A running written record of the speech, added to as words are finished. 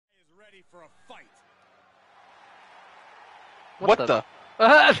What the?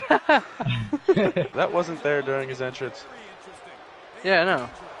 That wasn't there during his entrance. Yeah, I know.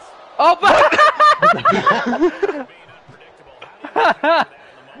 Oh,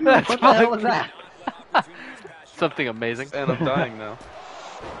 What the hell was that? Something amazing. And I'm dying now.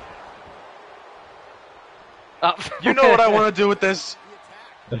 Oh. You know what I want to do with this?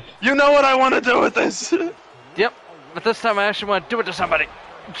 You know what I want to do with this? Yep, but this time I actually want to do it to somebody.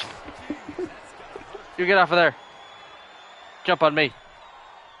 You get off of there. Jump on me.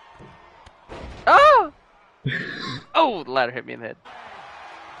 Oh! Oh, the ladder hit me in the head.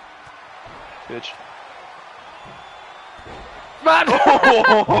 Bitch.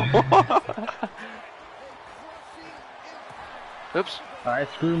 Oops. Alright,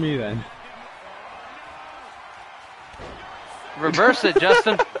 screw me then. Reverse it,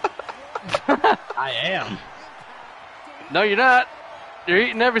 Justin. I am. No, you're not. You're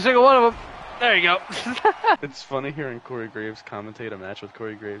eating every single one of them. There you go. It's funny hearing Corey Graves commentate a match with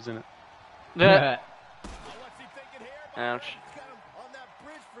Corey Graves in it. Yeah. Ouch.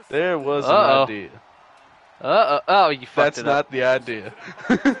 There was an Uh-oh. idea. Oh, you fucked That's it not up. the idea.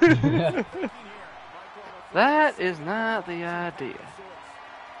 That is not the idea.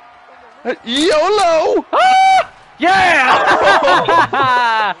 YOLO! Ah!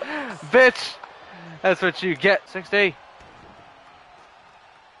 Yeah! Bitch! That's what you get. 60.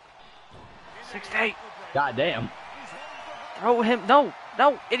 60. God damn. Throw him. No,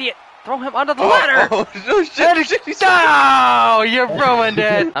 idiot. Throw him under the ladder. Oh, no, shit. No, you ruined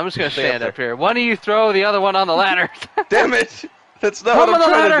it. I'm just gonna Stay up stand up there. here. One of you throw the other one on the ladder. Damn it! That's not Throw what him on I'm the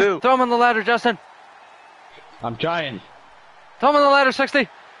trying ladder. to do. Throw him on the ladder, Justin. I'm trying. Throw him on the ladder, 60.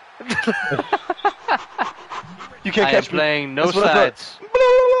 You can't I am catch me. playing no That's what I thought. sides.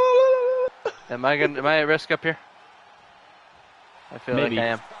 Am I at risk up here? I feel Maybe. like I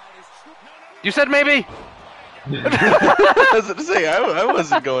am. You said maybe. I was gonna say I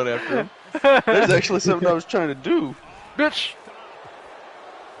wasn't going after him. There's actually something I was trying to do. Bitch.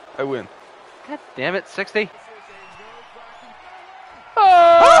 I win. God damn it, 60.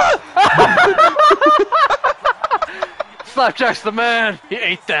 Oh! Slapjack's the man. He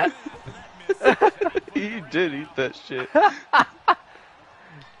ate that. He did eat that shit.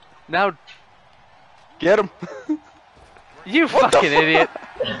 Now, Get him. you fucking idiot.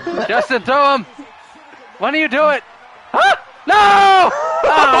 Justin, throw him. Why don't you do it? Huh? No!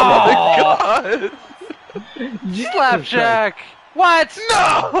 Oh, God. Slapjack. What?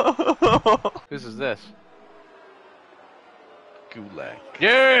 No. Whose is this? Gulag.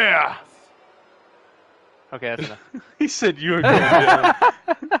 Yeah. Okay, that's enough. He said you were going down.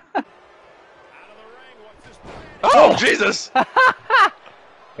 Oh, Jesus!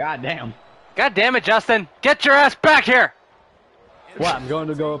 God damn. God damn it, Justin. Get your ass back here. What? I'm going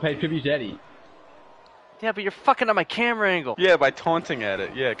to go pay tribute to Eddie. Yeah, but you're fucking up my camera angle. Yeah, by taunting at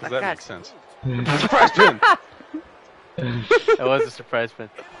it. Yeah, because that God. makes sense. Surprise pin! That was a surprise pin.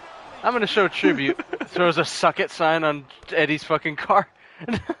 I'm gonna show tribute. Throws a suck it sign on Eddie's fucking car.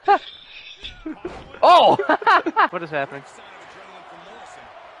 Oh! What is happening?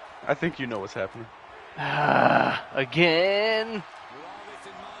 I think you know what's happening. Again?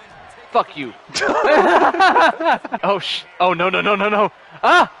 Fuck you. Oh, no.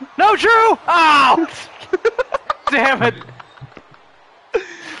 Ah! No, Drew! Oh! Damn it.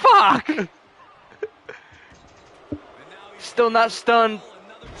 Fuck! Still not stunned.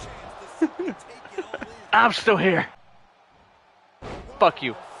 I'm still here. Fuck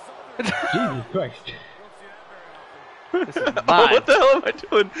you. Jesus Christ. This is Oh, mine. what the hell am I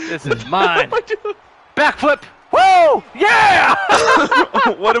doing? This is mine. What am I doing? Backflip. Woo! Yeah!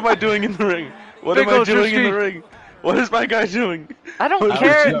 What am I doing in the ring? What Big am I ol' doing in the Drewski. ring? What is my guy doing? I don't What is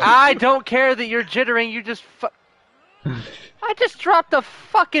care. he doing? I don't care that you're jittering. You just I just dropped a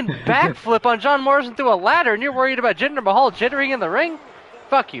fucking backflip on John Morrison through a ladder, and you're worried about Jinder Mahal jittering in the ring?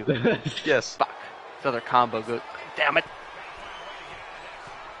 Fuck you. Yes. Fuck. This other combo good. Damn it.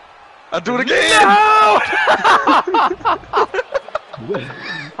 I'll do it again! No!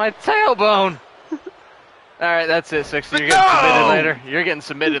 My tailbone. Alright, that's it, 60. You're getting submitted later. You're getting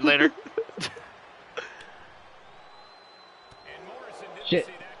submitted later. Shit.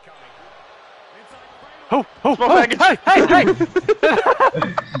 Oh, package. hey!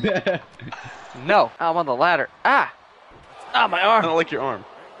 No, I'm on the ladder. Ah, my I arm. don't like your arm.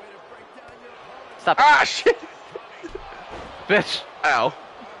 Stop it, Ah, shit! bitch. Ow.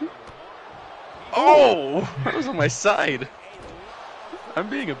 Oh! That was on my side. I'm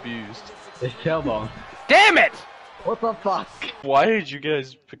being abused. It's tailbone. Damn it! What the fuck? Why did you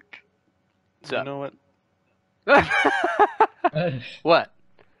guys pick... What's You up? know what? What?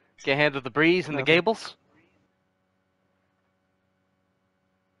 Can't handle the breeze and the gables.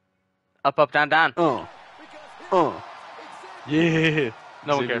 Up, up, down, down. Yeah.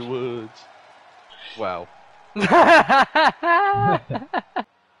 No one Xavier cares. Woods. Wow.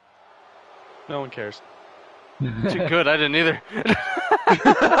 No one cares. Too good. I didn't either.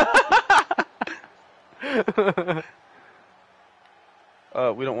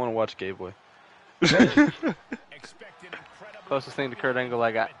 We don't want to watch Gay Boy. Closest thing to Kurt Angle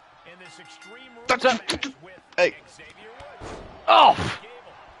I got. Hey. Oh!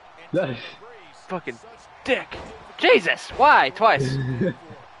 Fucking dick. Jesus! Why? Twice.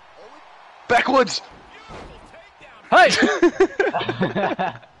 Backwoods. Hey!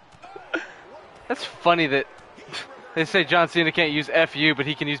 That's funny that they say John Cena can't use FU, but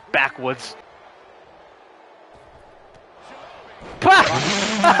he can use backwoods.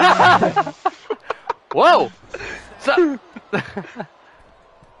 Whoa! So That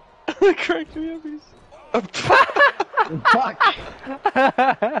cracked me up. Fuck.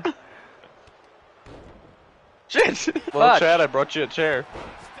 Shit! Well, Fuck. Chad, I brought you a chair.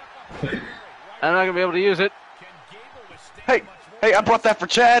 I'm not gonna be able to use it. Hey, I brought that for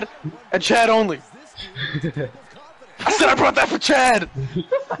Chad, and Chad only. I said I brought that for Chad!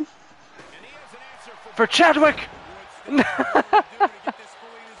 For Chadwick!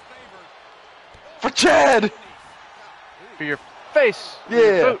 For Chad! For your face! Yeah.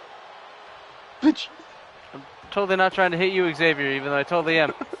 Your boot. Bitch. Totally not trying to hit you, Xavier, even though I totally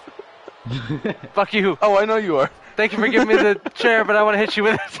am. Fuck you. Oh, I know you are. Thank you for giving me the chair, but I want to hit you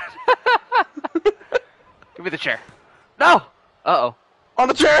with it. Give me the chair. No! Uh-oh. On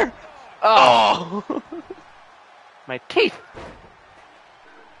the chair! Oh! Oh! My teeth!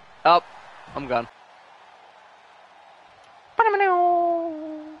 Oh, I'm gone.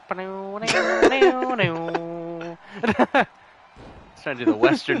 It's trying to do the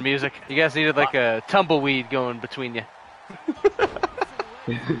Western music. You guys needed like a tumbleweed going between you.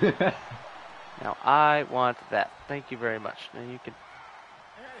 Now I want that. Thank you very much. Now you can.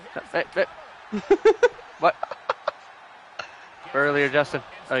 Hey. What? Earlier, Justin.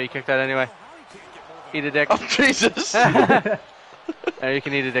 Oh, you kicked that anyway. Eat a dick. Oh, Jesus! Oh, you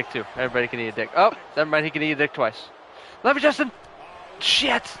can eat a dick too. Everybody can eat a dick. Oh, never mind. He can eat a dick twice. Love you, Justin.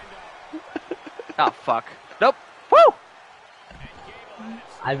 Shit. Oh, fuck. Nope. Woo!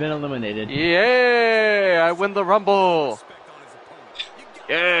 I've been eliminated. Yeah, I win the Rumble.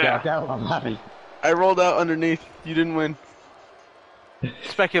 Yeah. That's what I'm having. I rolled out underneath. You didn't win.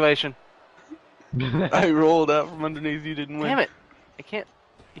 Speculation. I rolled out from underneath. You didn't win. Damn it. I can't.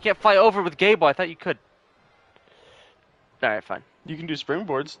 You can't fly over with Gable. I thought you could. All right, fine. You can do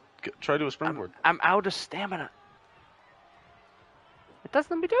springboards. Try to do a springboard. I'm out of stamina. It doesn't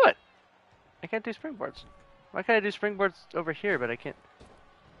let me do it. I can't do springboards. Why can't I do springboards over here, but I can't?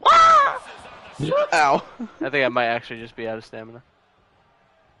 Ow. I think I might actually just be out of stamina.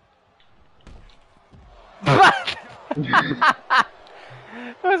 I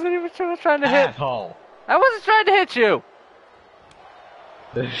wasn't even trying to hit. Asshole. I wasn't trying to hit you.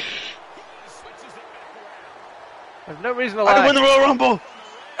 There's no reason to lie. I win the Royal Rumble.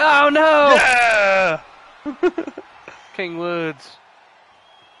 Oh no! Yeah. King Woods.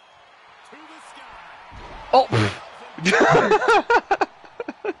 Oh!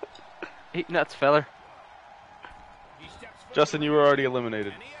 Eat nuts, feller. Justin, you were already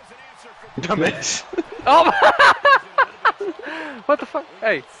eliminated. Dumbass. Oh! What the fuck?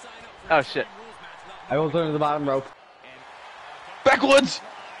 Hey. Oh shit. I will turn to the bottom rope. Backwoods.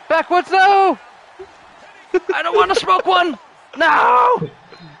 Backwards, no! I don't want to smoke one! No!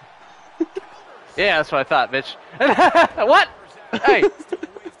 Yeah, that's what I thought, bitch. What? Hey!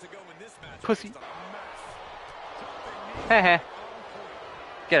 Pussy. Heh.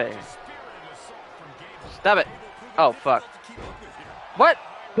 Get out of here. Stop it. Oh, fuck. What?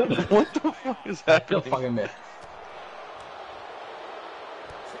 What the fuck is Still happening? fucking missed.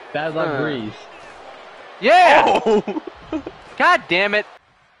 Bad luck breeze. Yeah! Oh. God damn it.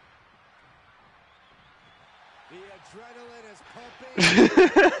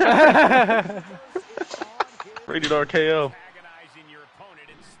 Rated RKO.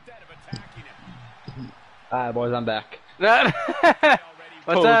 Alright, boys, I'm back.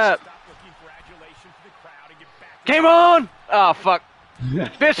 What's up? Game on! Oh, fuck.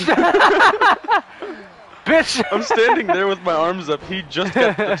 Bitch! Bitch! I'm standing there with my arms up. He just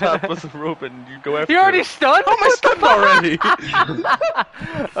got to the top of the rope and you go after You already him. stunned? Oh, my stunned already.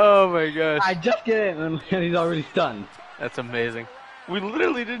 Oh my gosh. I just get in and he's already stunned. That's amazing. We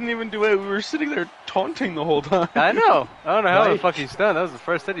literally didn't even do it. We were sitting there taunting the whole time. I know. I don't know how the Right. fuck he's stunned. That was the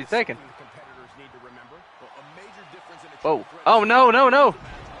first hit he's taken. Whoa. Oh, no.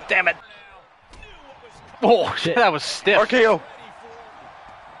 Damn it. Oh, Shit. that was stiff. RKO.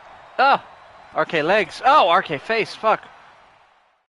 Oh, RK legs. Oh, RK face. Fuck.